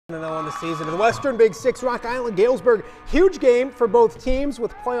On the season of the Western Big Six, Rock Island, Galesburg. Huge game for both teams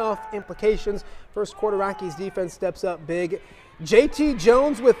with playoff implications. First quarter, Rockies defense steps up big. JT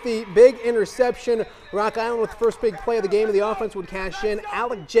Jones with the big interception. Rock Island with the first big play of the game. The offense would cash in.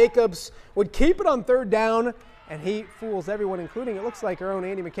 Alec Jacobs would keep it on third down, and he fools everyone, including, it looks like, our own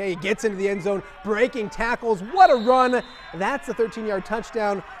Andy McKay. He gets into the end zone, breaking tackles. What a run. That's a 13-yard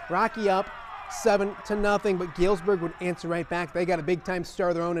touchdown. Rocky up 7-0, but Galesburg would answer right back. They got a big-time star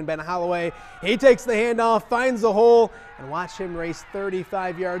of their own in Ben Holloway. He takes the handoff, finds the hole, and watch him race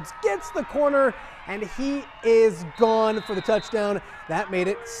 35 yards, gets the corner, and he is gone for the touchdown. That made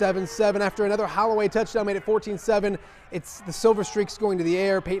it 7-7. After another Holloway touchdown, made it 14-7. It's the Silver Streaks going to the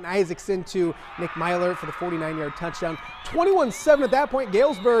air. Peyton Isaacson to Nick Myler for the 49-yard touchdown. 21-7 at that point.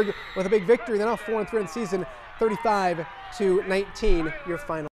 Galesburg with a big victory. They're now 4-3 in the season, 35-19, your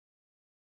final.